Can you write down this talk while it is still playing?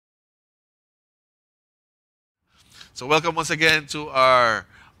So welcome once again to our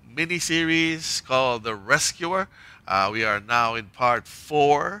mini-series called The Rescuer. We are now in part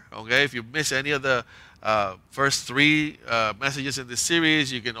 4. Okay, if you miss any of the first 3 messages in this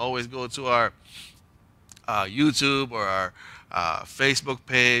series, you can always go to our YouTube or our Facebook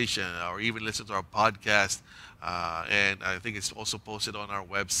page, or even listen to our podcast. And I think it's also posted on our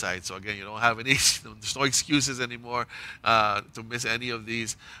website. So again, you don't have any, there's no excuses anymore to miss any of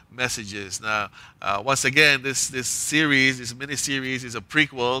these messages. Now, once again, this series, this mini series, is a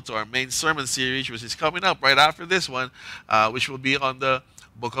prequel to our main sermon series, which is coming up right after this one, which will be on the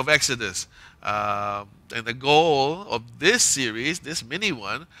book of Exodus. And the goal of this series, this mini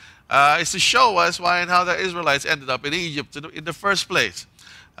one, is to show us why and how the Israelites ended up in Egypt in the first place.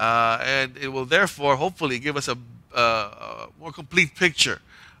 And it will therefore hopefully give us a more complete picture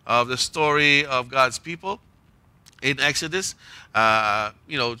of the story of God's people in Exodus,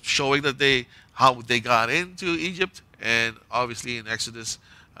 showing that how they got into Egypt, and obviously in Exodus,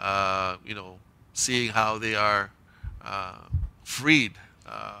 seeing how they are freed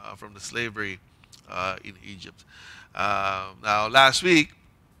from the slavery in Egypt. Now, last week,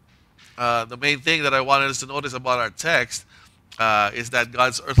 the main thing that I wanted us to notice about our text is that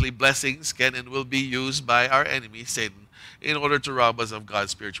God's earthly blessings can and will be used by our enemy, Satan, in order to rob us of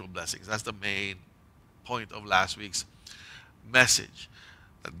God's spiritual blessings. That's the main point of last week's message.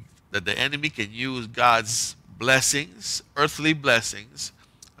 That the enemy can use God's blessings, earthly blessings,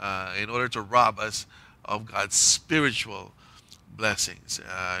 in order to rob us of God's spiritual blessings.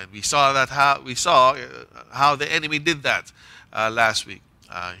 And we saw how the enemy did that last week.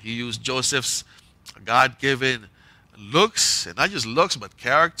 He used Joseph's God-given looks, and not just looks, but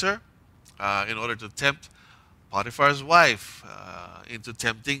character, in order to tempt Potiphar's wife into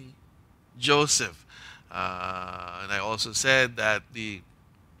tempting Joseph. And I also said that the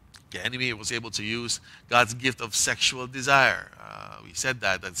enemy was able to use God's gift of sexual desire. We said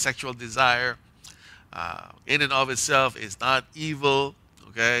that sexual desire in and of itself is not evil,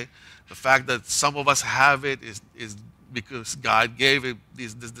 okay? The fact that some of us have it is because God gave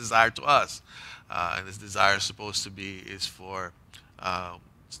this desire to us. And this desire is supposed to be to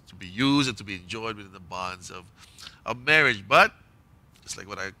be used and to be enjoyed within the bonds of marriage. But just like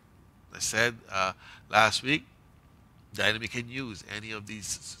what I said last week, the enemy can use any of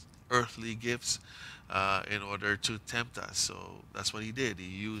these earthly gifts in order to tempt us. So that's what he did. He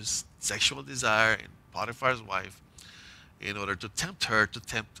used sexual desire in Potiphar's wife in order to tempt her to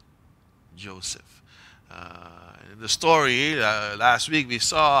tempt Joseph. In the story last week, we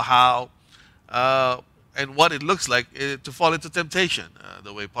saw how and what it looks like to fall into temptation,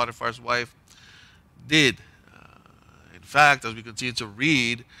 the way Potiphar's wife did. In fact, as we continue to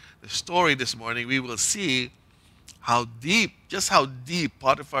read the story this morning, we will see just how deep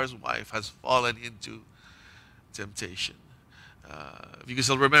Potiphar's wife has fallen into temptation. If you can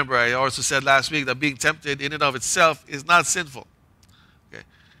still remember, I also said last week that being tempted in and of itself is not sinful. Okay?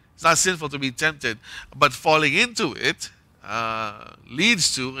 It's not sinful to be tempted, but falling into it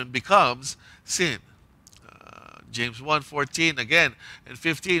leads to and becomes sin. James 1:14 again and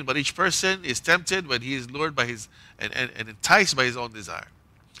 15. But each person is tempted when he is lured by his and enticed by his own desire.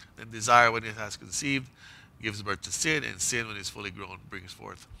 And desire, when it has conceived, gives birth to sin, and sin, when it is fully grown, brings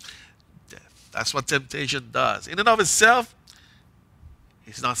forth death. That's what temptation does. In and of itself,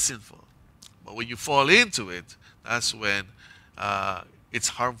 it's not sinful. But when you fall into it, that's when it's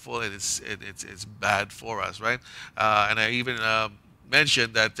harmful and it's bad for us, right? And I even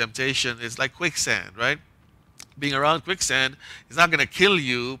mentioned that temptation is like quicksand, right? Being around quicksand is not going to kill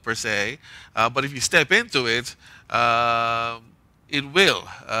you per se, but if you step into it, it will.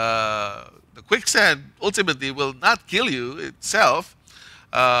 The quicksand ultimately will not kill you itself,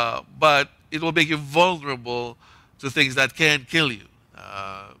 but it will make you vulnerable to things that can kill you,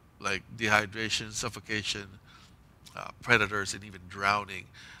 like dehydration, suffocation, predators, and even drowning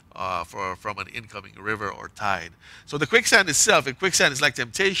from an incoming river or tide. So the quicksand itself, and quicksand is like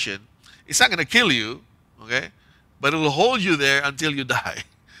temptation, it's not going to kill you, okay? But it will hold you there until you die,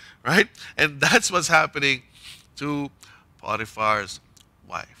 right? And that's what's happening to Potiphar's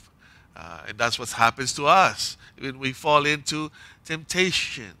wife. And that's what happens to us when we fall into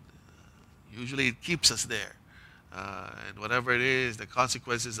temptation. Usually it keeps us there. And whatever it is, the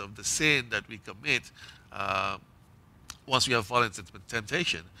consequences of the sin that we commit, once we have fallen into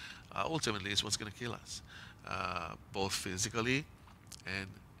temptation, ultimately is what's going to kill us, both physically and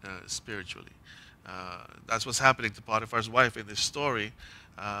spiritually. That's what's happening to Potiphar's wife in this story.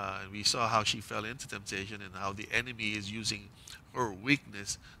 We saw how she fell into temptation and how the enemy is using her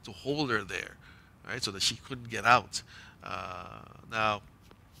weakness to hold her there, right, so that she couldn't get out. Now,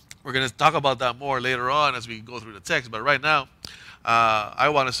 We're going to talk about that more later on as we go through the text. But right now, I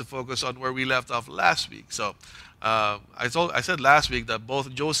want us to focus on where we left off last week. So I said last week that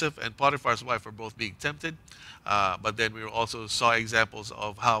both Joseph and Potiphar's wife were both being tempted. But then we also saw examples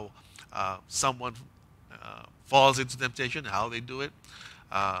of how someone falls into temptation, how they do it.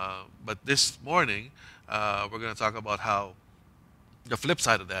 But this morning, we're going to talk about how the flip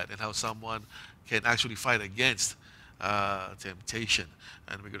side of that and how someone can actually fight against temptation.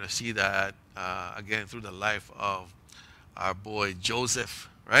 And we're going to see that again through the life of our boy Joseph,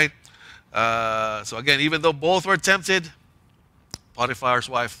 right? So again, even though both were tempted, Potiphar's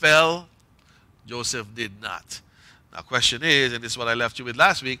wife fell, Joseph did not. Now, question is, and this is what I left you with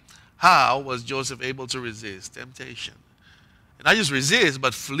last week, how was Joseph able to resist temptation? And not just resist,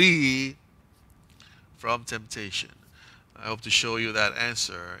 but flee from temptation. I hope to show you that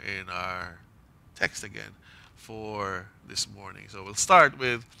answer in our text again for this morning. So we'll start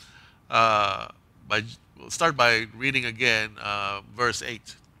with by reading again verse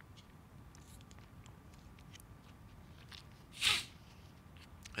 8.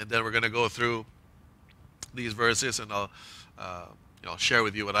 And then we're going to go through these verses, and I'll share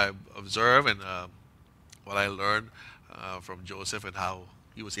with you what I observe and what I learned from Joseph and how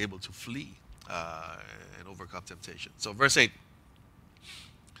he was able to flee and overcome temptation. So verse 8.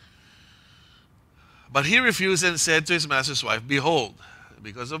 But he refused and said to his master's wife, "Behold,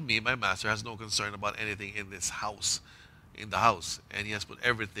 because of me, my master has no concern about anything in the house, and he has put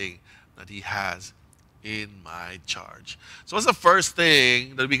everything that he has in my charge." So what's the first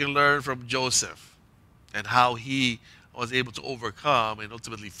thing that we can learn from Joseph and how he was able to overcome and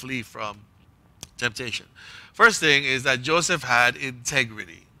ultimately flee from temptation? First thing is that Joseph had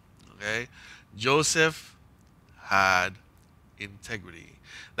integrity. Okay? Joseph had integrity.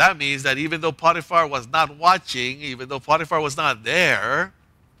 That means that even though Potiphar was not watching, even though Potiphar was not there,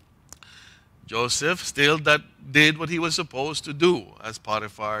 Joseph still did what he was supposed to do as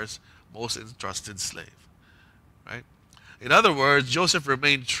Potiphar's most entrusted slave. Right? In other words, Joseph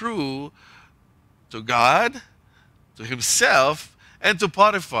remained true to God, to himself, and to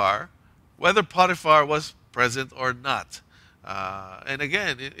Potiphar, whether Potiphar was present or not. And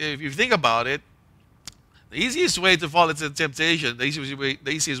again, if you think about it, the easiest way to fall into temptation, the easiest way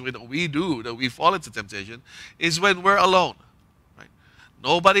that we fall into temptation, is when we're alone. Right?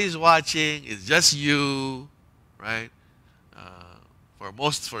 Nobody's watching, it's just you, right?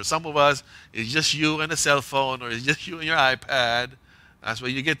 For some of us, it's just you and a cell phone, or it's just you and your iPad. That's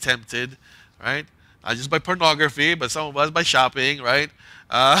where you get tempted, right? Not just by pornography, but some of us by shopping, right?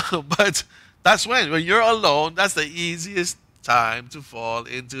 But that's when you're alone, that's the easiest time to fall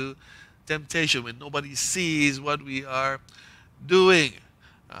into temptation, when nobody sees what we are doing.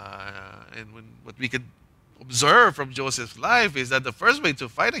 And what we can observe from Joseph's life is that the first way to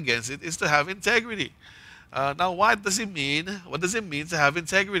fight against it is to have integrity. Now, what does it mean? What does it mean to have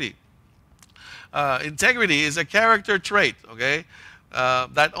integrity? Integrity is a character trait, okay,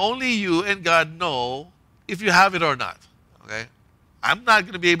 that only you and God know if you have it or not. Okay, I'm not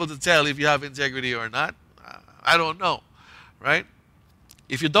going to be able to tell if you have integrity or not. I don't know, right?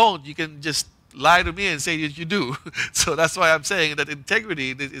 If you don't, you can just lie to me and say that you do. So that's why I'm saying that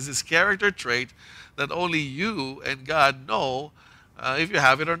integrity is this character trait that only you and God know if you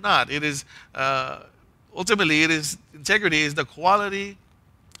have it or not. It is ultimately, integrity is the quality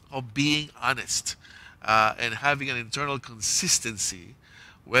of being honest and having an internal consistency,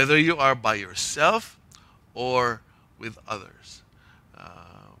 whether you are by yourself or with others.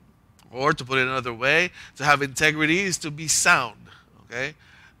 Or to put it another way, to have integrity is to be sound. Okay?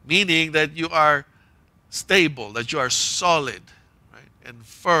 Meaning that you are stable, that you are solid, right, and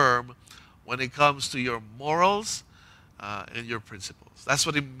firm when it comes to your morals and your principles. That's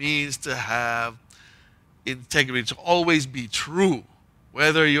what it means to have integrity, to always be true,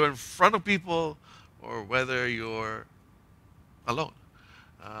 whether you're in front of people or whether you're alone.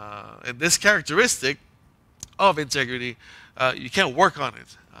 And this characteristic of integrity, you can't work on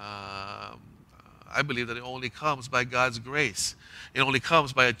it. I believe that it only comes by God's grace. It only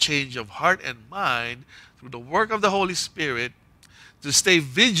comes by a change of heart and mind through the work of the Holy Spirit to stay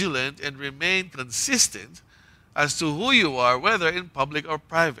vigilant and remain consistent as to who you are, whether in public or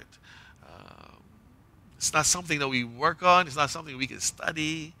private. It's not something that we work on. It's not something we can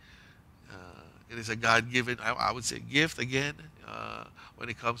study. It is a God-given, I would say, gift again when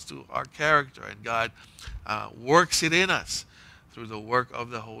it comes to our character. And God works it in us through the work of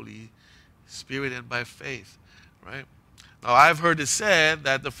the Holy Spirit and by faith, right? Now, I've heard it said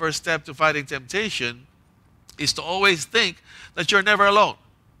that the first step to fighting temptation is to always think that you're never alone,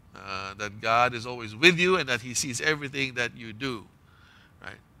 that God is always with you and that He sees everything that you do,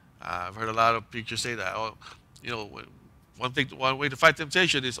 right? I've heard a lot of preachers say that. Oh, you know, one way to fight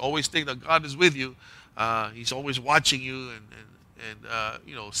temptation is always think that God is with you. He's always watching you and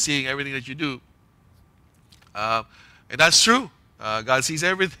you know, seeing everything that you do. Uh, and that's true. God sees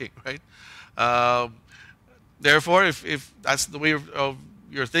everything, right? Um, Therefore, if that's the way of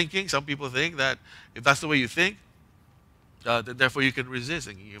your thinking, some people think that if that's the way you think, then therefore you can resist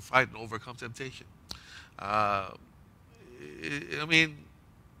and you can fight and overcome temptation. Uh, I mean,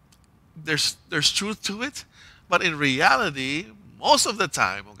 there's truth to it, but in reality, most of the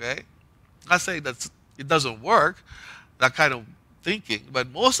time, okay, not saying that it doesn't work, that kind of thinking,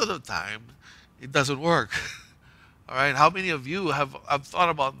 but most of the time, it doesn't work. All right, how many of you have thought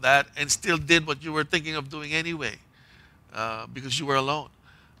about that and still did what you were thinking of doing anyway, because you were alone?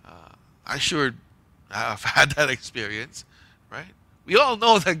 I sure have had that experience, right? We all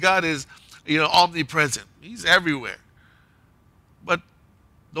know that God is, you know, omnipresent. He's everywhere. But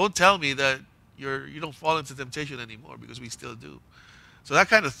don't tell me that you don't fall into temptation anymore, because we still do. So that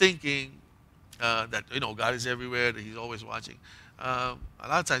kind of thinking, that, you know, God is everywhere, that He's always watching, a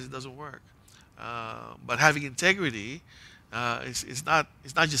lot of times it doesn't work. But having integrity, it's not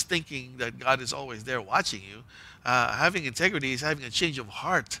just thinking that God is always there watching you. Having integrity is having a change of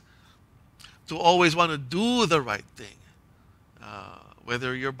heart to always want to do the right thing,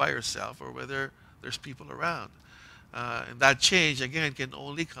 whether you're by yourself or whether there's people around. And that change, again, can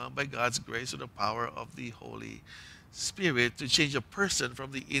only come by God's grace or the power of the Holy Spirit to change a person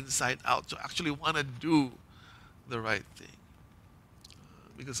from the inside out, to actually want to do the right thing.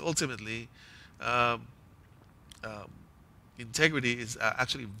 Because ultimately, um, um, integrity is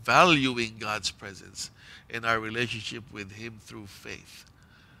actually valuing God's presence in our relationship with Him through faith.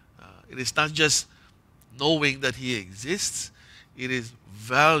 It is not just knowing that He exists, it is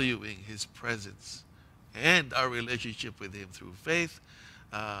valuing His presence and our relationship with Him through faith.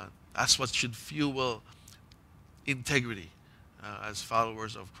 That's what should fuel integrity as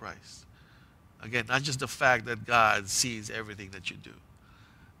followers of Christ. Again, not just the fact that God sees everything that you do.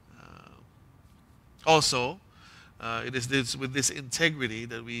 Also, it is with this integrity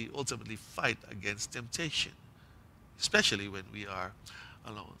that we ultimately fight against temptation, especially when we are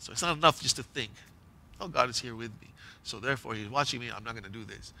alone. So it's not enough just to think, oh, God is here with me, so therefore He's watching me, I'm not going to do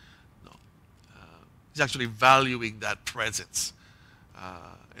this. No. He's actually valuing that presence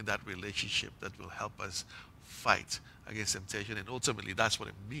and that relationship that will help us fight against temptation, and ultimately that's what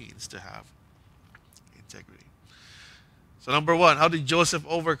it means to have integrity. So number one, how did Joseph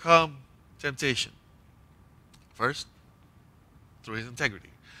overcome temptation? First, through his integrity.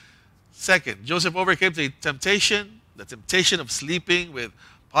 Second, Joseph overcame the temptation of sleeping with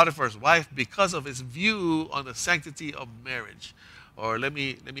Potiphar's wife, because of his view on the sanctity of marriage. Or let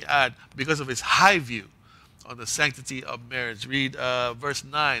me add, because of his high view on the sanctity of marriage. Read verse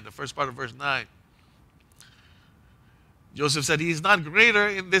 9, the first part of verse 9. Joseph said, "He is not greater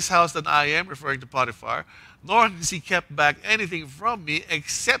in this house than I am," referring to Potiphar, "nor has he kept back anything from me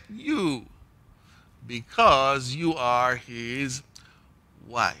except you, because you are his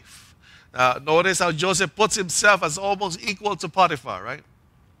wife." Now, notice how Joseph puts himself as almost equal to Potiphar, right?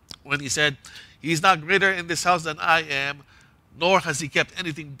 When he said, "He's not greater in this house than I am, nor has he kept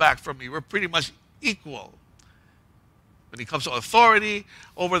anything back from me." We're pretty much equal when it comes to authority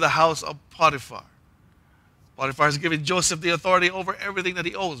over the house of Potiphar. Potiphar has given Joseph the authority over everything that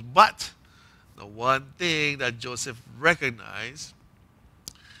he owns. But the one thing that Joseph recognized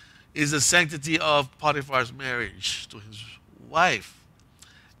is the sanctity of Potiphar's marriage to his wife.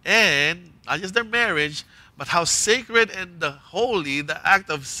 And not just their marriage, but how sacred and holy the act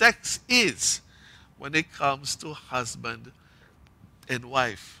of sex is when it comes to husband and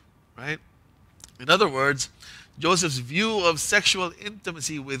wife, right? In other words, Joseph's view of sexual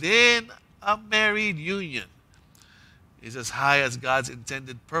intimacy within a married union is as high as God's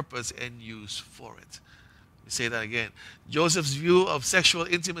intended purpose and use for it. Let me say that again. Joseph's view of sexual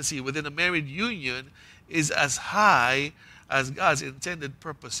intimacy within a married union is as high as God's intended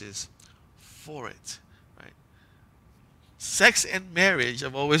purposes for it. Right? Sex and marriage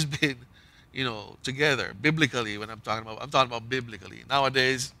have always been, together biblically. When I'm talking about biblically.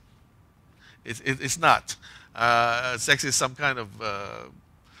 Nowadays, it's not. Sex is some kind of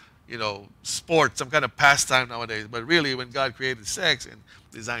sport, some kind of pastime nowadays. But really, when God created sex and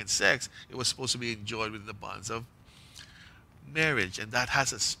designed sex, it was supposed to be enjoyed within the bonds of marriage. And that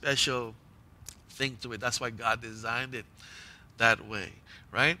has a special thing to it. That's why God designed it that way,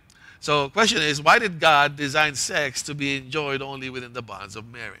 right? So the question is, why did God design sex to be enjoyed only within the bonds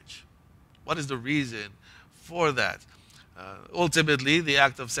of marriage? What is the reason for that? Ultimately, the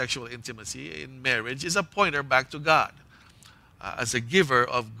act of sexual intimacy in marriage is a pointer back to God. as a giver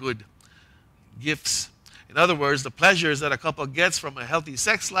of good gifts. In other words, the pleasures that a couple gets from a healthy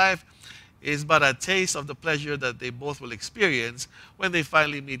sex life is but a taste of the pleasure that they both will experience when they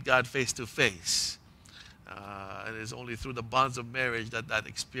finally meet God face to face. And it's only through the bonds of marriage that that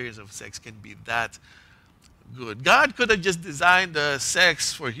experience of sex can be that good. God could have just designed the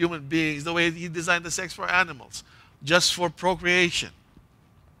sex for human beings the way He designed the sex for animals, just for procreation,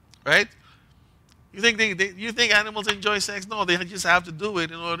 right? You think animals enjoy sex? No, they just have to do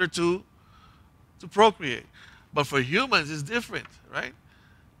it in order to procreate. But for humans, it's different, right?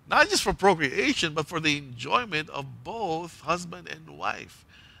 Not just for procreation, but for the enjoyment of both husband and wife.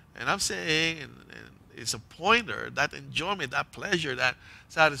 And I'm saying, and it's a pointer, that enjoyment, that pleasure, that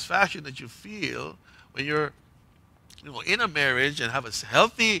satisfaction that you feel when you're in a marriage and have a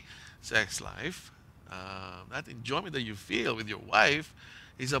healthy sex life, that enjoyment that you feel with your wife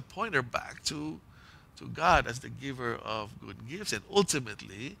is a pointer back to God as the giver of good gifts and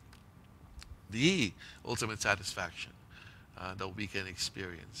ultimately the ultimate satisfaction that we can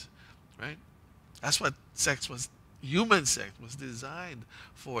experience, right? That's what human sex was designed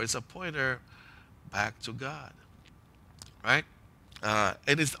for. It's a pointer back to God, right? And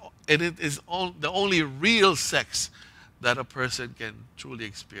it is the only real sex that a person can truly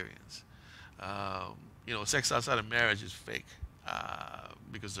experience. Sex outside of marriage is fake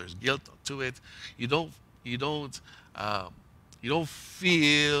because there's guilt to it. You don't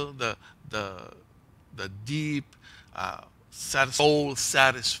feel the deep, soul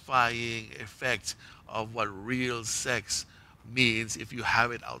satisfying effect of what real sex means if you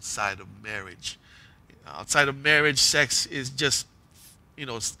have it outside of marriage. Outside of marriage, sex is just,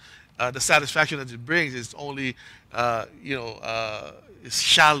 the satisfaction that it brings is only, is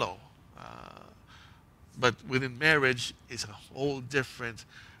shallow. But within marriage, it's a whole different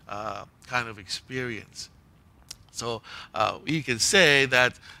kind of experience. So we can say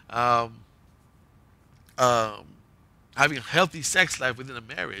that having a healthy sex life within a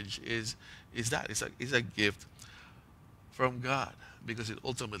marriage is a gift from God because it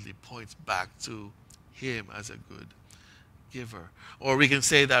ultimately points back to Him as a good giver. Or we can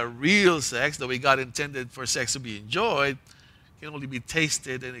say that real sex, the way God intended for sex to be enjoyed, can only be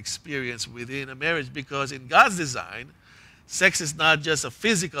tasted and experienced within a marriage because in God's design, sex is not just a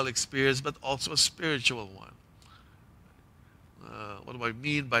physical experience but also a spiritual one. What do I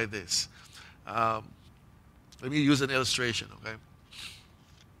mean by this? Let me use an illustration, okay?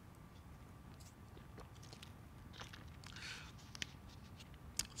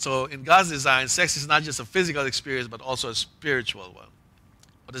 So in God's design, sex is not just a physical experience, but also a spiritual one.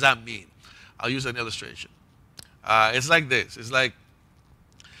 What does that mean? I'll use an illustration. It's like this. It's like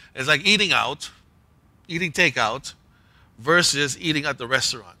eating takeout, versus eating at the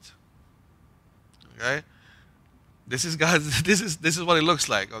restaurant. Okay? This is God's. This is what it looks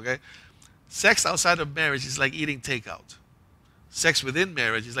like. Okay? Sex outside of marriage is like eating takeout. Sex within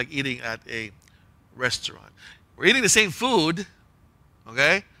marriage is like eating at a restaurant. We're eating the same food,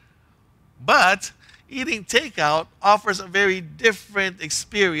 okay? But eating takeout offers a very different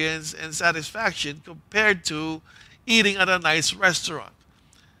experience and satisfaction compared to eating at a nice restaurant.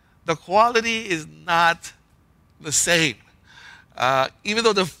 The quality is not the same. Even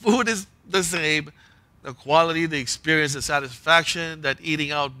though the food is the same, the quality, the experience, the satisfaction that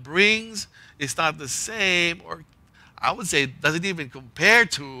eating out brings is not the same, or I would say it doesn't even compare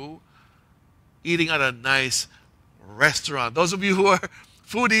to eating at a nice restaurant. Those of you who are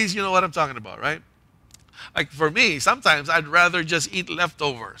foodies, you know what I'm talking about, right? Like for me, sometimes I'd rather just eat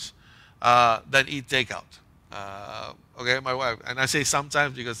leftovers than eat takeout. Okay, my wife, and I say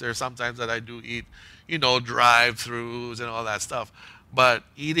sometimes because there are sometimes that I do eat, drive-throughs and all that stuff. But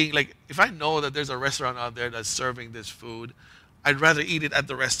eating, like if I know that there's a restaurant out there that's serving this food, I'd rather eat it at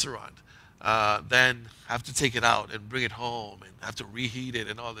the restaurant than have to take it out and bring it home and have to reheat it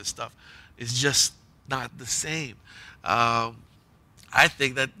and all this stuff. It's just not the same. I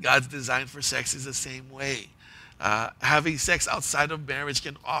think that God's design for sex is the same way. Having sex outside of marriage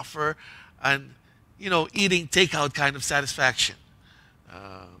can offer an, eating takeout kind of satisfaction.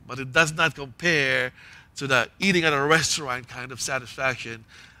 But it does not compare to the eating at a restaurant kind of satisfaction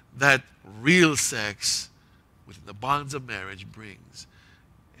that real sex within the bonds of marriage brings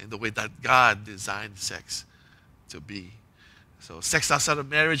in the way that God designed sex to be. So sex outside of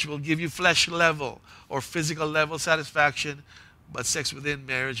marriage will give you flesh level or physical level satisfaction, but sex within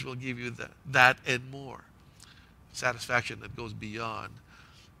marriage will give you that and more. Satisfaction that goes beyond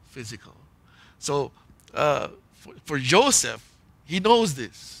physical. So for Joseph, he knows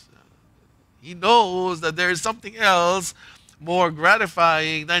this. He knows that there is something else more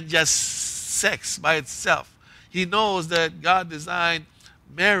gratifying than just sex by itself. He knows that God designed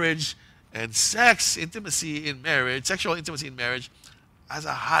marriage and sex intimacy in marriage, sexual intimacy in marriage, as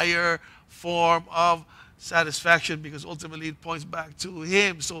a higher form of satisfaction because ultimately it points back to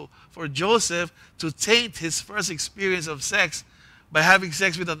him. So for Joseph to taint his first experience of sex by having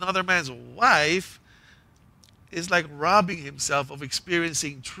sex with another man's wife is like robbing himself of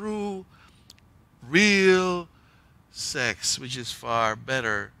experiencing true, real sex, which is far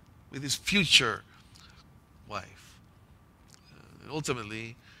better with his future wife.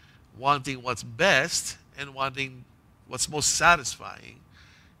 Ultimately, wanting what's best and wanting what's most satisfying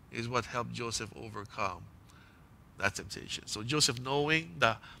is what helped Joseph overcome that temptation. So Joseph, knowing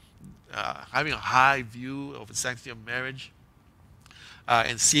the having a high view of the sanctity of marriage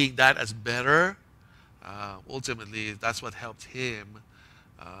and seeing that as better, ultimately that's what helped him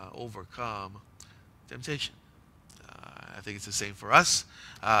overcome temptation. I think it's the same for us.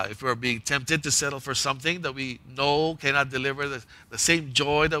 If we're being tempted to settle for something that we know cannot deliver the same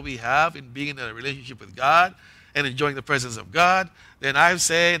joy that we have in being in a relationship with God and enjoying the presence of God, then I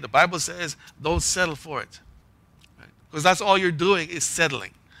say, the Bible says, don't settle for it. Right? Because that's all you're doing is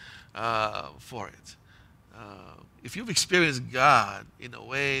settling for it. If you've experienced God in a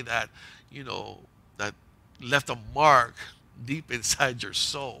way that, that left a mark deep inside your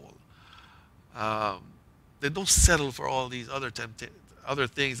soul, then don't settle for all these other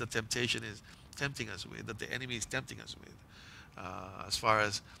things that temptation is tempting us with, that the enemy is tempting us with, as far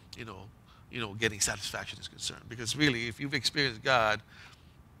as getting satisfaction is concerned. Because really, if you've experienced God,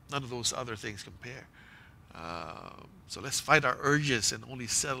 none of those other things compare. So let's fight our urges and only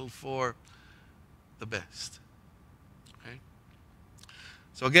settle for the best. Okay?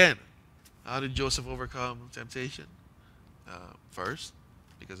 So again, how did Joseph overcome temptation? First,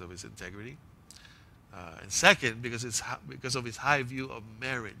 because of his integrity. And second, because of his high view of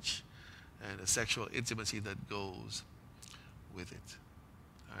marriage and the sexual intimacy that goes with it.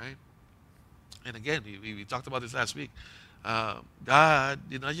 All right? And again, we talked about this last week. God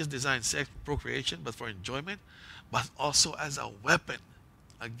did not just design sex for procreation, but for enjoyment, but also as a weapon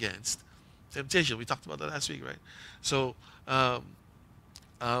against temptation. We talked about that last week, right? So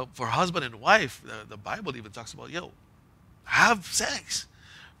for husband and wife, the Bible even talks about, have sex,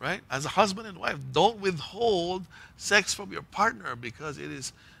 right? As a husband and wife, don't withhold sex from your partner because it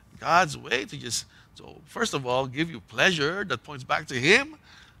is God's way to so first of all, give you pleasure that points back to Him,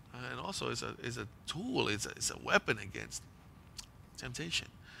 and also it's a tool, it's a weapon against temptation.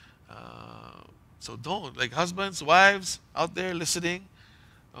 So don't, like husbands, wives out there listening,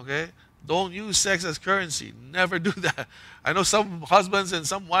 okay? Don't use sex as currency. Never do that. I know some husbands and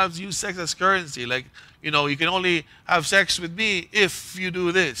some wives use sex as currency. Like, you can only have sex with me if you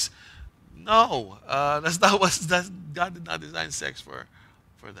do this. No, that's not God did not design sex for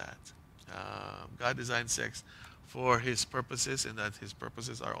that. God designed sex for His purposes, and that His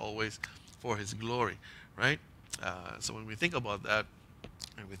purposes are always for His glory, right? So when we think about that,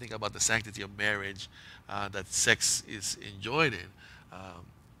 and we think about the sanctity of marriage that sex is enjoyed in,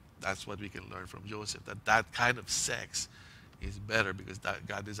 that's what we can learn from Joseph, that kind of sex is better because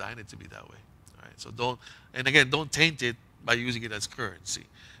God designed it to be that way. All right? So don't taint it by using it as currency.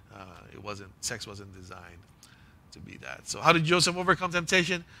 Sex wasn't designed to be that. So how did Joseph overcome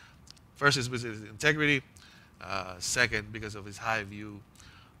temptation? First is with his integrity. Second, because of his high view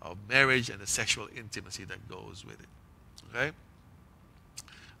of marriage and the sexual intimacy that goes with it. Okay?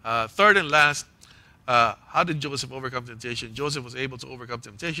 Third and last, how did Joseph overcome temptation? Joseph was able to overcome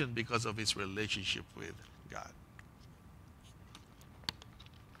temptation because of his relationship with God.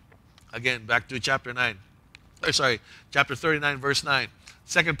 Again, back to chapter 39, verse 9.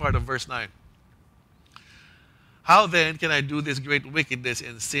 Second part of verse 9. How then can I do this great wickedness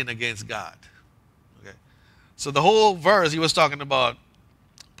and sin against God? Okay. So the whole verse, he was talking about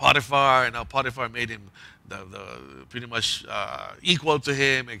Potiphar and how Potiphar made him pretty much equal to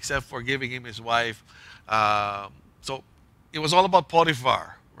him except for giving him his wife. So it was all about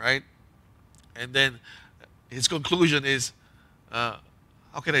Potiphar, right? And then his conclusion is, how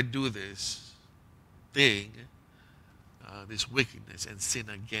can I do this thing, this wickedness, and sin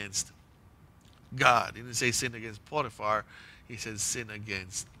against God? He didn't say sin against Potiphar. He says sin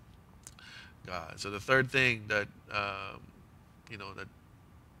against God. So the third thing that that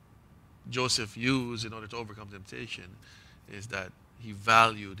Joseph used in order to overcome temptation is that he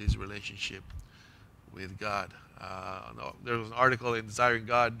valued his relationship with God. There was an article in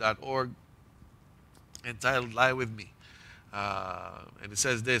desiringgod.org entitled "Lie With Me," and it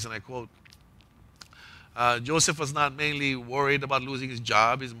says this, and I quote, Joseph was not mainly worried about losing his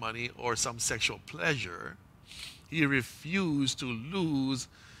job, his money, or some sexual pleasure. He refused to lose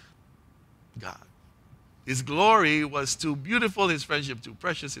God. His glory was too beautiful, his friendship too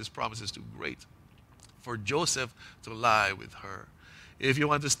precious, his promises too great for Joseph to lie with her. If you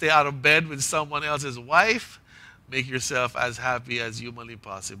want to stay out of bed with someone else's wife, make yourself as happy as humanly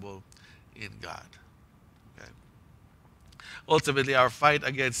possible in God. Okay? Ultimately, our fight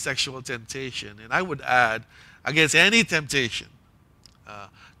against sexual temptation, and I would add, against any temptation,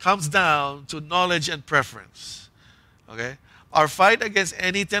 comes down to knowledge and preference. Okay? Our fight against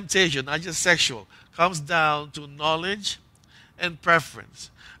any temptation, not just sexual, comes down to knowledge and preference.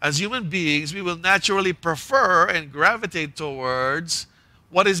 As human beings, we will naturally prefer and gravitate towards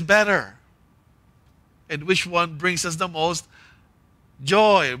what is better and which one brings us the most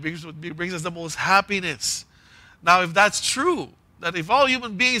joy, brings us the most happiness. Now, if that's true, that if all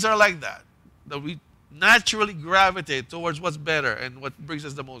human beings are like that, that we naturally gravitate towards what's better and what brings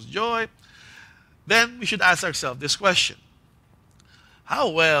us the most joy, then we should ask ourselves this question. How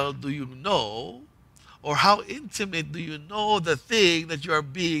well do you know, or how intimate do you know the thing that you are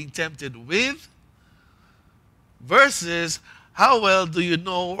being tempted with, versus how well do you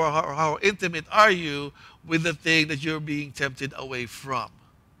know, or how intimate are you with the thing that you're being tempted away from?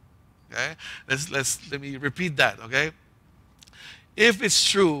 Okay? Let me repeat that, okay? If it's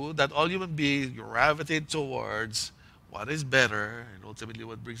true that all human beings gravitate towards what is better and ultimately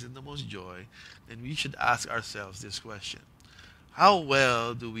what brings in the most joy, then we should ask ourselves this question. How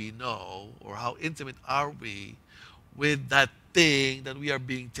well do we know, or how intimate are we with that thing that we are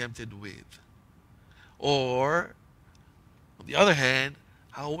being tempted with? Or, on the other hand,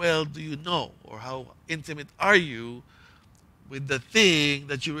 how well do you know, or how intimate are you with the thing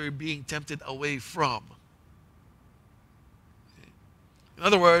that you are being tempted away from? In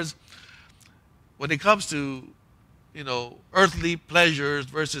other words, when it comes to, earthly pleasures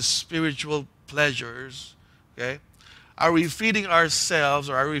versus spiritual pleasures, okay, are we feeding ourselves,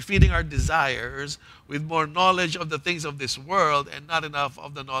 or are we feeding our desires with more knowledge of the things of this world and not enough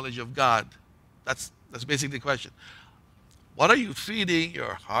of the knowledge of God? That's basically the question. What are you feeding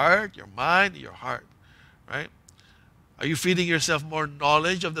your heart, your mind, your heart, right? Are you feeding yourself more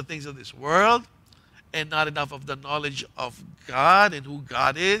knowledge of the things of this world and not enough of the knowledge of God and who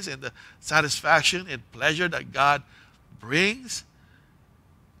God is and the satisfaction and pleasure that God brings?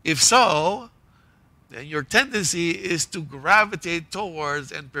 If so, then your tendency is to gravitate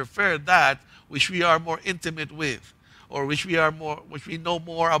towards and prefer that which we are more intimate with, or which we know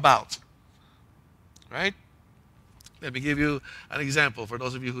more about. Right? Let me give you an example for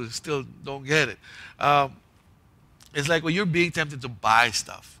those of you who still don't get it. It's like when you're being tempted to buy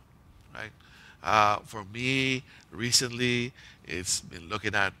stuff, right? For me, recently, it's been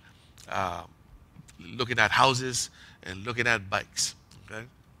looking at houses and looking at bikes. Okay,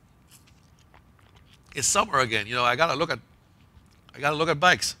 it's summer again. I gotta look at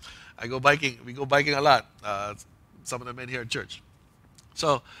bikes. I go biking. We go biking a lot. Some of the men here at church.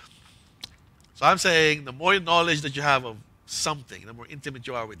 So I'm saying the more knowledge that you have of something, the more intimate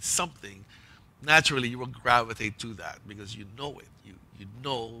you are with something, naturally you will gravitate to that because you know it. You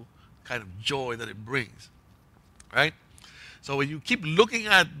know kind of joy that it brings, right? So when you keep looking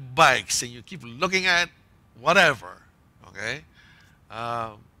at bikes and you keep looking at whatever, okay,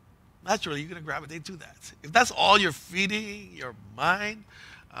 naturally you're going to gravitate to that. If that's all you're feeding your mind,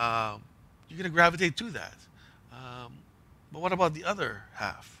 you're going to gravitate to that. But what about the other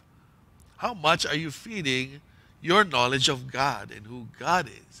half? How much are you feeding your knowledge of God and who God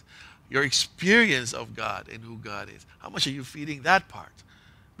is? Your experience of God and who God is. How much are you feeding that part?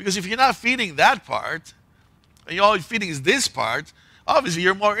 Because if you're not feeding that part, and all you're feeding is this part, obviously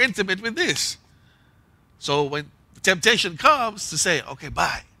you're more intimate with this. So when the temptation comes to say, okay,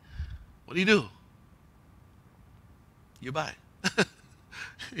 buy, what do? You buy.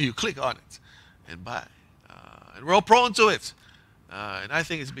 You click on it and buy. And we're all prone to it. And I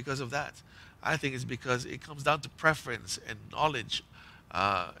think it's because of that. I think it's because it comes down to preference and knowledge.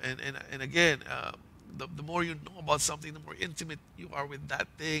 And again, the more you know about something, the more intimate you are with that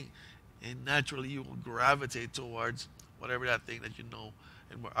thing. And naturally you will gravitate towards whatever that thing that you know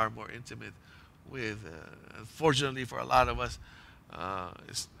and are more intimate with. Unfortunately for a lot of us,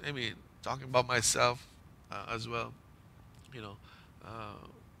 talking about myself as well,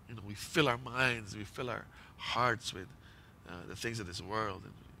 we fill our minds, we fill our hearts with the things of this world.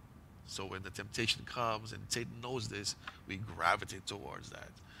 And so when the temptation comes, and Satan knows this, we gravitate towards that.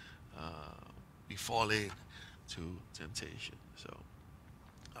 We fall in to temptation.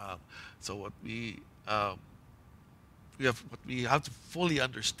 So what we have to fully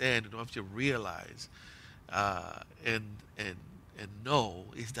understand and we have to realize and know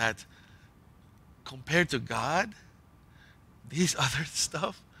is that compared to God, these other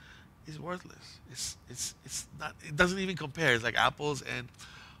stuff is worthless. It's not. It doesn't even compare. It's like apples and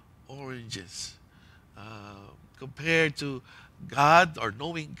oranges compared to God, or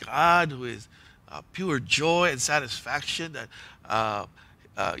knowing God, who is pure joy and satisfaction. That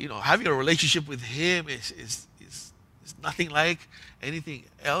having a relationship with Him is nothing like anything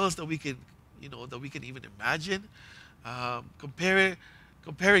else that we can even imagine.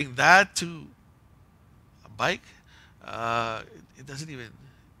 Comparing that to a bike, it doesn't even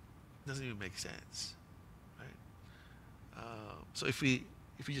make sense, right? So if we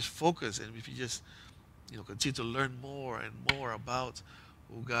just focus, and if you just continue to learn more and more about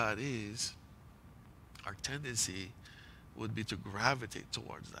who God is, our tendency would be to gravitate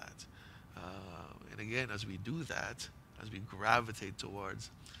towards that. And again, as we do that, as we gravitate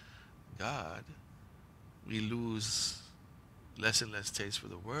towards God, we lose less and less taste for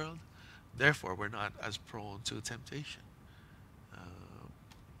the world. Therefore, we're not as prone to temptation.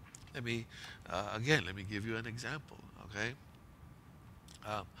 Let me give you an example. Okay,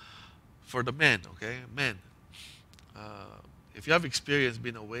 for the men. Okay, men. If you have experienced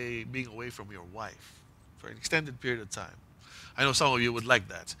being away from your wife for an extended period of time, I know some of you would like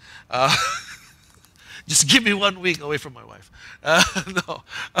that. Just give me 1 week away from my wife. No.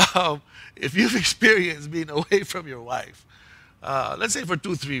 If you've experienced being away from your wife, let's say for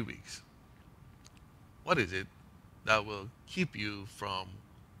 2-3 weeks, what is it that will keep you from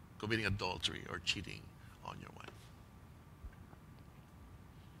committing adultery or cheating on your wife?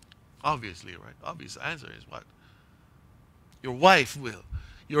 Obviously, right? Obvious answer is what? Your wife will.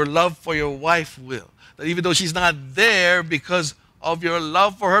 Your love for your wife will. That even though she's not there, because of your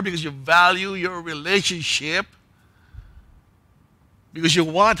love for her, because you value your relationship, because you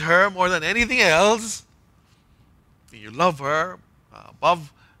want her more than anything else, and you love her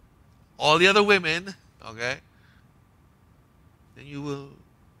above all the other women, okay, then you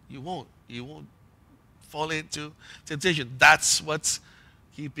won't fall into temptation. That's what's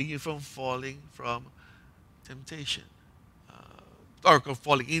keeping you from falling from temptation, or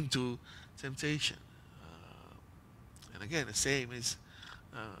falling into temptation. And again, the same is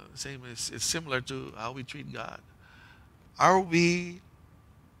it's similar to how we treat God.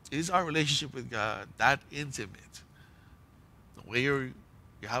 Is our relationship with God that intimate? The way you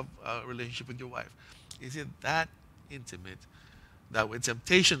have a relationship with your wife, is it that intimate that when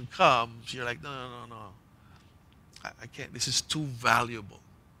temptation comes, you're like, no, I can't. This is too valuable.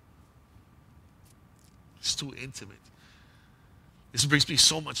 It's too intimate. This brings me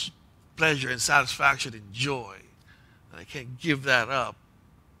so much pleasure and satisfaction and joy, and I can't give that up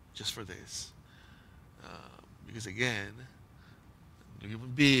just for this. Because again,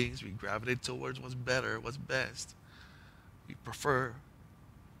 human beings, we gravitate towards what's better, what's best. We prefer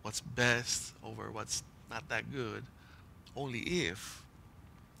what's best over what's not that good, only if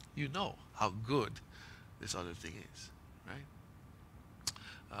you know how good this other thing is,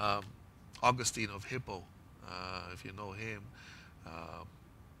 right? Augustine of Hippo, if you know him,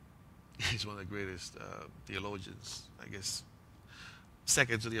 he's one of the greatest theologians, I guess,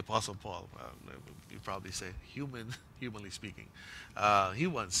 second to the Apostle Paul, you probably say, humanly speaking. He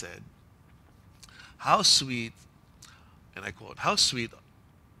once said, how sweet, and I quote, how sweet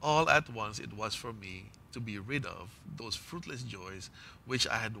all at once it was for me to be rid of those fruitless joys which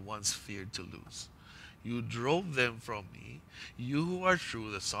I had once feared to lose. You drove them from me, you who are true,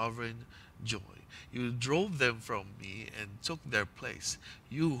 the sovereign joy. You drove them from me and took their place,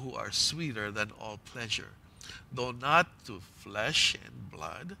 you who are sweeter than all pleasure. Though not to flesh and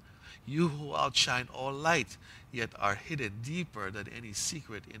blood, you who outshine all light, yet are hidden deeper than any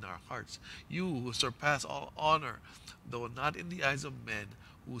secret in our hearts. You who surpass all honor, though not in the eyes of men,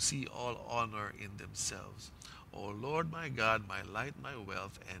 who see all honor in themselves. O Lord my God, my light, my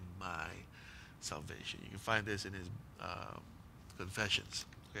wealth, and my salvation. You can find this in his Confessions,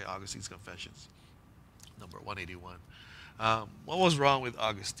 okay, Augustine's Confessions, number 181. What was wrong with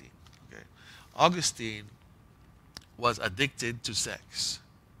Augustine? Okay, Augustine was addicted to sex.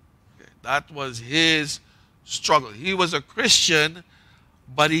 Okay, that was his struggle. He was a Christian,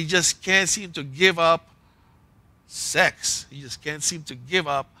 but he just can't seem to give up sex. He just can't seem to give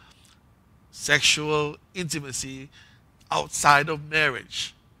up sexual intimacy outside of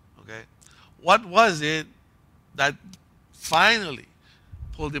marriage. Okay, what was it that finally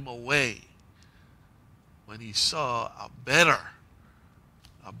pulled him away? When he saw a better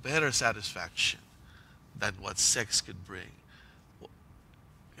satisfaction than what sex could bring.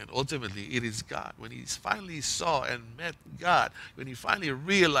 And ultimately, it is God. When he finally saw and met God, when he finally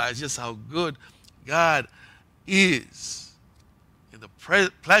realized just how good God is, in the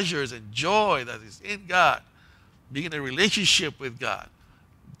pleasures and joy that is in God, being in a relationship with God,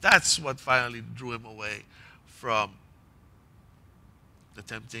 That's what finally drew him away from the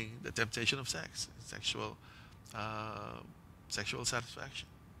temptation of sex, uh, sexual satisfaction.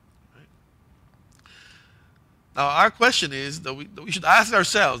 Right? Now, our question is that we should ask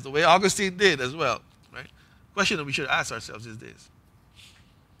ourselves, the way Augustine did as well. Right? The question that we should ask ourselves is this: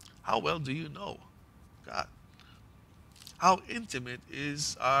 how well do you know God? How intimate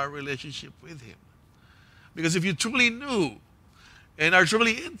is our relationship with Him? Because if you truly knew and are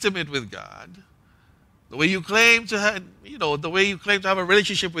truly intimate with God, the way you claim to have, the way you claim to have a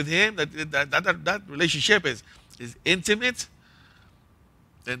relationship with Him, that relationship is intimate,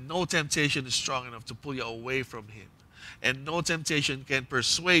 then no temptation is strong enough to pull you away from Him. And no temptation can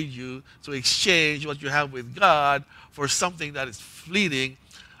persuade you to exchange what you have with God for something that is fleeting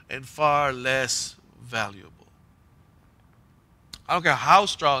and far less valuable. I don't care how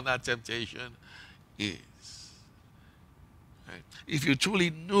strong that temptation is. Right? If you truly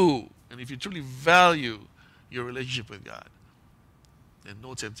knew and if you truly value your relationship with God, then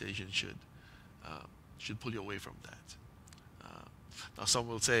no temptation should pull you away from that. Now some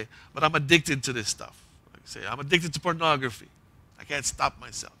will say, but I'm addicted to this stuff. Like say, I'm addicted to pornography. I can't stop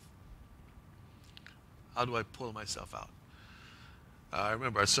myself. How do I pull myself out? I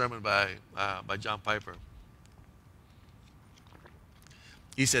remember a sermon by John Piper.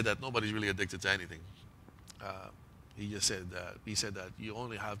 He said that nobody's really addicted to anything. He said that you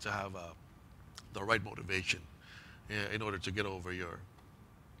only have to have the right motivation in order to get over your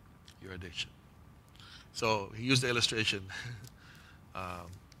addiction. So he used the illustration.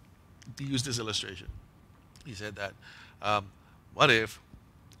 He used this illustration. He said that, what if,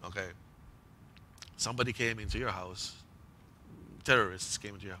 okay, somebody came into your house, terrorists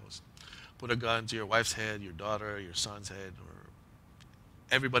came into your house, put a gun to your wife's head, your daughter, your son's head, or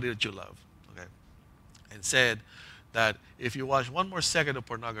everybody that you love, okay, and said that if you watch one more second of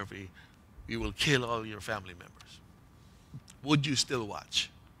pornography, you will kill all your family members. Would you still watch?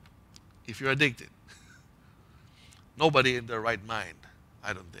 If you're addicted. Nobody in their right mind,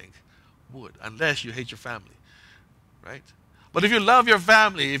 I don't think, would, unless you hate your family, right? But if you love your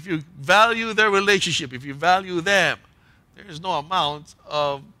family, if you value their relationship, if you value them, there is no amount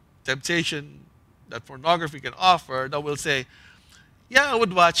of temptation that pornography can offer that will say, yeah, I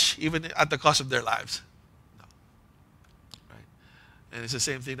would watch even at the cost of their lives. No. Right? And it's the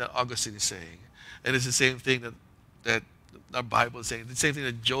same thing that Augustine is saying. And it's the same thing that our Bible is saying. The same thing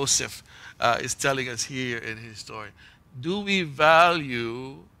that Joseph is telling us here in his story. Do we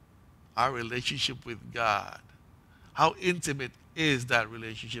value our relationship with God? How intimate is that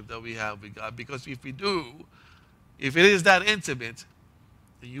relationship that we have with God? Because if we do, if it is that intimate,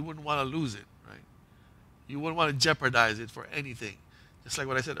 then you wouldn't want to lose it, right? You wouldn't want to jeopardize it for anything. Just like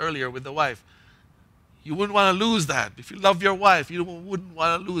what I said earlier with the wife. You wouldn't want to lose that. If you love your wife, you wouldn't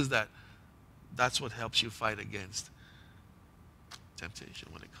want to lose that. That's what helps you fight against temptation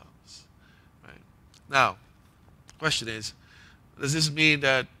when it comes. Right? Now, the question is, does this mean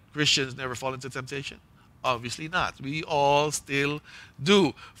that Christians never fall into temptation? Obviously not. We all still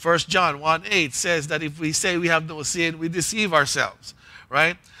do. 1 John 1:8 says that if we say we have no sin, we deceive ourselves.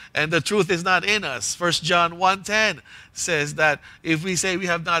 Right? And the truth is not in us. 1 John 1:10 says that if we say we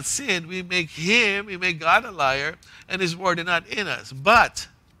have not sinned, we make God a liar, and His word is not in us. But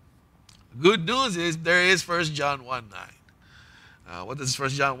good news is there is 1 John 1:9. What does 1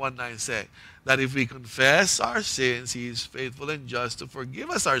 John 1:9 say? That if we confess our sins, He is faithful and just to forgive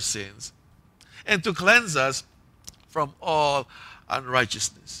us our sins and to cleanse us from all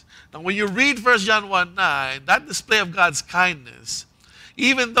unrighteousness. Now, when you read 1 John 1:9, that display of God's kindness,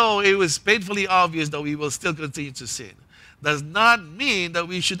 even though it was painfully obvious that we will still continue to sin, does not mean that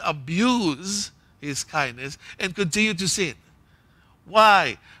we should abuse His kindness and continue to sin.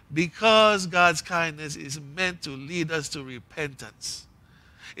 Why? Because God's kindness is meant to lead us to repentance.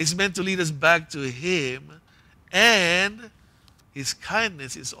 It's meant to lead us back to Him, and His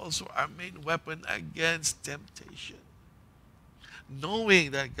kindness is also our main weapon against temptation.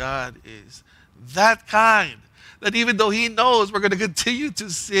 Knowing that God is that kind, that even though He knows we're going to continue to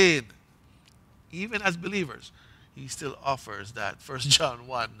sin, even as believers, He still offers that 1 John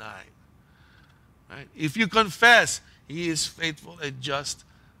 1:9. Right? If you confess, He is faithful and just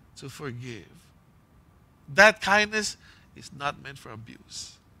to forgive. That kindness is not meant for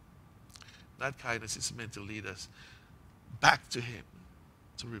abuse. That kindness is meant to lead us back to Him,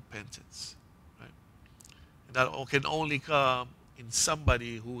 to repentance. Right? And that can only come in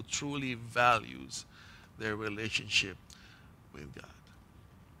somebody who truly values their relationship with God.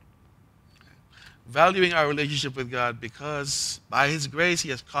 Okay. Valuing our relationship with God because by His grace He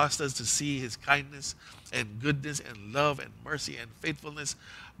has caused us to see His kindness and goodness and love and mercy and faithfulness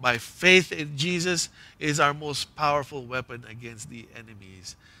by faith in Jesus is our most powerful weapon against the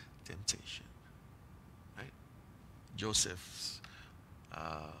enemy's temptation. Right? Joseph's,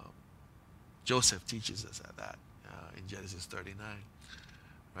 uh, Joseph teaches us that in Genesis 39.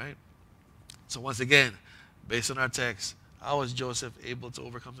 Right? So once again, based on our text, how was Joseph able to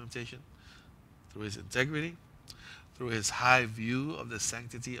overcome temptation? Through his integrity, through his high view of the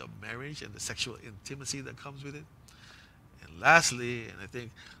sanctity of marriage and the sexual intimacy that comes with it. And lastly, and I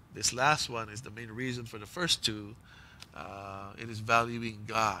think this last one is the main reason for the first two, it is valuing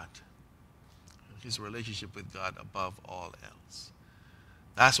God, his relationship with God above all else.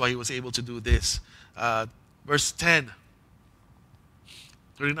 That's why he was able to do this. Verse 10,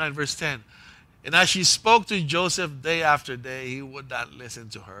 39 verse 10. And as she spoke to Joseph day after day, he would not listen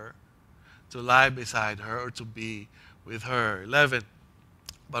to her, to lie beside her, or to be with her. 11.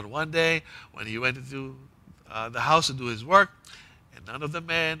 But one day, when he went into the house to do his work, and none of the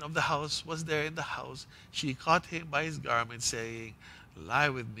men of the house was there in the house, she caught him by his garment, saying, lie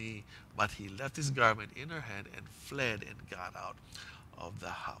with me. But he left his garment in her hand and fled and got out of the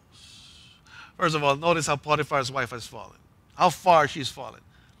house. First of all, notice how Potiphar's wife has fallen. How far she's fallen.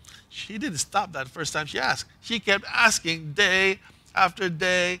 She didn't stop that first time she asked. She kept asking day after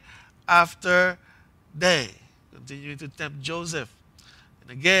day after day, continuing to tempt Joseph.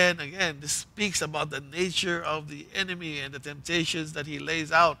 And again, this speaks about the nature of the enemy and the temptations that he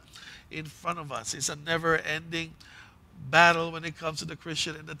lays out in front of us. It's a never-ending battle when it comes to the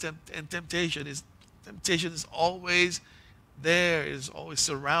Christian, and temptation is always there. It is always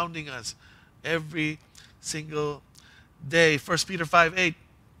surrounding us every single day. 1 Peter 5:8.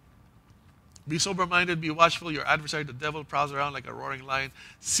 Be sober-minded, be watchful. Your adversary, the devil, prowls around like a roaring lion,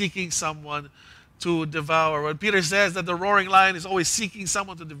 seeking someone to devour. When Peter says that the roaring lion is always seeking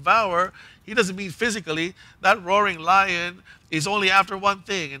someone to devour, he doesn't mean physically. That roaring lion is only after one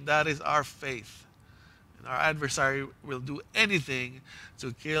thing, and that is our faith. And our adversary will do anything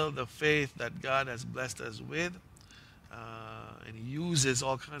to kill the faith that God has blessed us with, and he uses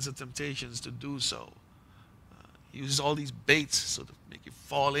all kinds of temptations to do so. He uses all these baits so to make you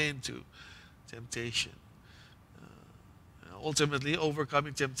fall into temptation. Ultimately,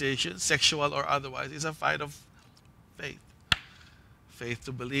 overcoming temptation, sexual or otherwise, is a fight of faith. Faith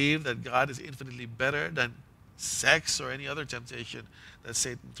to believe that God is infinitely better than sex or any other temptation that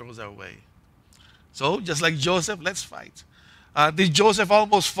Satan throws our way. So, just like Joseph, let's fight. Did Joseph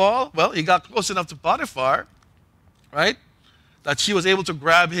almost fall? Well, he got close enough to Potiphar, right, that she was able to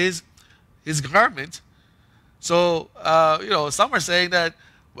grab his garment. So, some are saying that,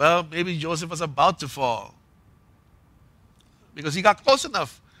 well, maybe Joseph was about to fall because he got close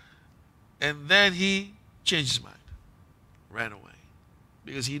enough. And then he changed his mind, ran away.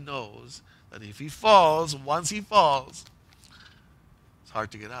 Because he knows that if he falls, once he falls, it's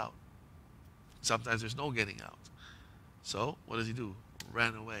hard to get out. Sometimes there's no getting out. So, what does he do?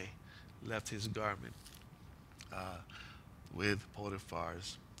 Ran away, left his garment with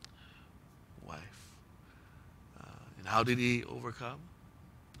Potiphar's wife. And how did he overcome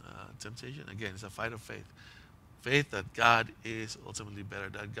temptation? Again, it's a fight of faith. Faith that God is ultimately better,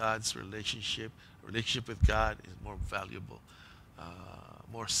 that God's relationship with God is more valuable,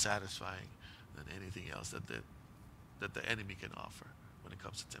 more satisfying than anything else that the enemy can offer when it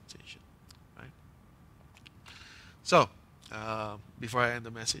comes to temptation. Right? So, before I end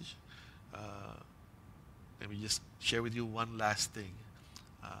the message, let me just share with you one last thing.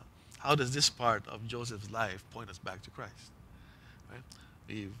 How does this part of Joseph's life point us back to Christ? Right?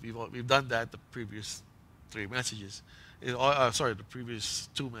 We've done that the previous three messages. The previous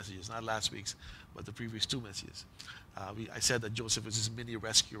two messages, not last week's, but the previous two messages. I said that Joseph is this mini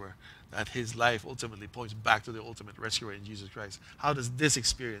rescuer, that his life ultimately points back to the ultimate rescuer in Jesus Christ. How does this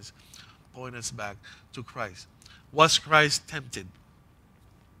experience point us back to Christ? Was Christ tempted?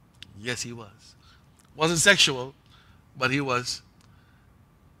 Yes, he was. Wasn't sexual, but he was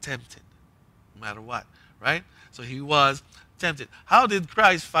tempted, no matter what, right? So he was tempted. How did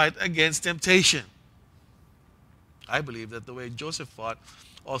Christ fight against temptation? I believe that the way Joseph fought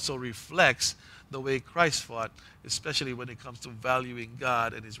also reflects the way Christ fought, especially when it comes to valuing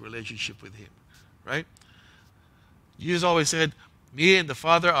God and his relationship with him, right? Jesus always said, me and the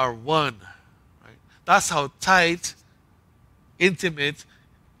Father are one, right? That's how tight, intimate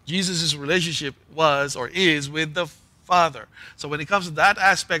Jesus' relationship was or is with the Father. So when it comes to that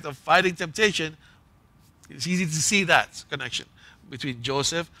aspect of fighting temptation, it's easy to see that connection between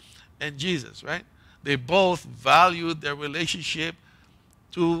Joseph and Jesus, right? They both valued their relationship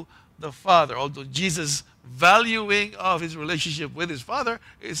to the Father. Although Jesus valuing of his relationship with his father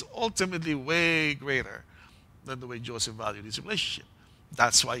is ultimately way greater than the way Joseph valued his relationship.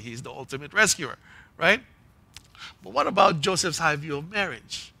 That's why he's the ultimate rescuer, right? But what about Joseph's high view of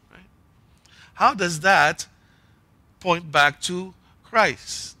marriage? Right? How does that point back to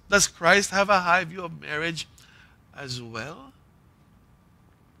Christ? Does Christ have a high view of marriage as well?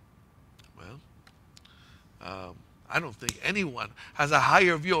 Well, I don't think anyone has a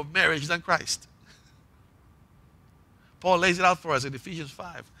higher view of marriage than Christ. Paul lays it out for us in Ephesians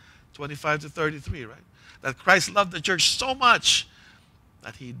 5:25-33, right? That Christ loved the church so much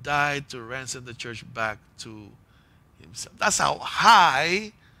that he died to ransom the church back to himself. That's how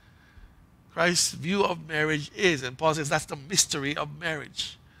high Christ's view of marriage is. And Paul says that's the mystery of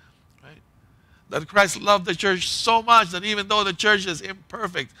marriage. Right? That Christ loved the church so much that even though the church is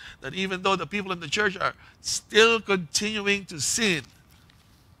imperfect, that even though the people in the church are still continuing to sin,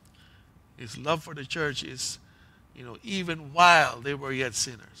 his love for the church is, even while they were yet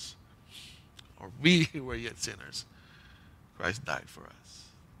sinners, or we were yet sinners, Christ died for us.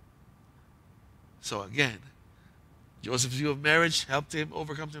 So again, Joseph's view of marriage helped him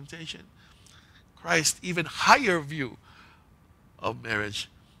overcome temptation. Christ's even higher view of marriage,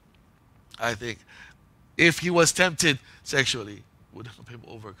 I think, if he was tempted sexually, would help him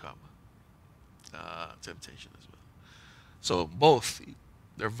overcome temptation as well. So both,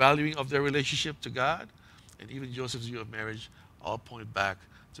 their valuing of their relationship to God and even Joseph's view of marriage all point back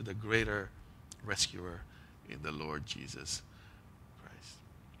to the greater rescuer in the Lord Jesus Christ.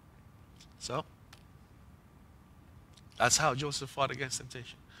 So, that's how Joseph fought against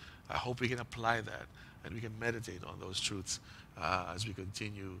temptation. I hope we can apply that and we can meditate on those truths as we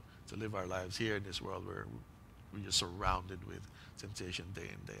continue to live our lives here in this world where we're just surrounded with temptation day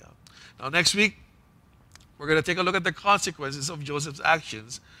in, day out. Now, next week, we're going to take a look at the consequences of Joseph's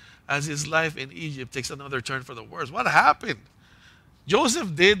actions as his life in Egypt takes another turn for the worse. What happened?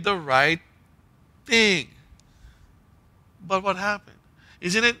 Joseph did the right thing. But what happened?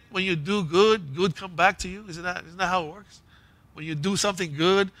 Isn't it when you do good, good come back to you? Isn't that how it works? When you do something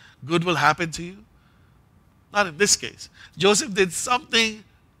good, good will happen to you? Not in this case. Joseph did something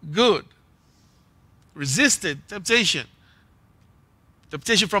good. Resisted temptation.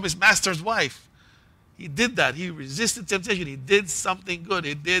 Temptation from his master's wife. He did that. He resisted temptation. He did something good.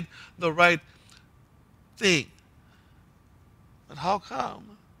 He did the right thing. But how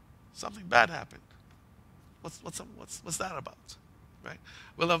come something bad happened? What's that about? Right?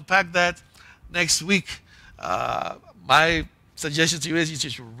 We'll unpack that next week. My suggestion to you is you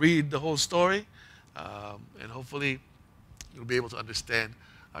should read the whole story, and hopefully you'll be able to understand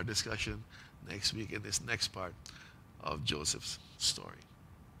our discussion next week in this next part of Joseph's story.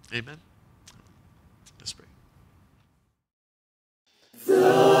 Amen. Let's pray.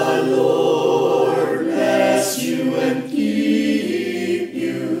 The Lord bless you and keep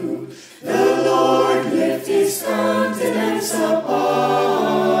you. The Lord lift his countenance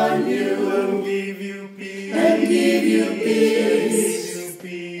upon you and give you peace. And give you peace.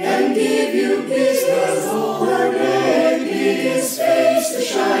 And give you peace. The Lord make his face to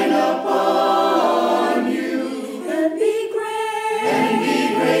shine upon you. And be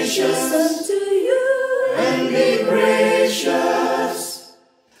gracious unto you. And be gracious.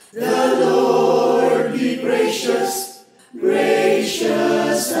 The Lord be gracious,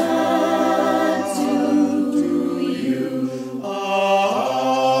 gracious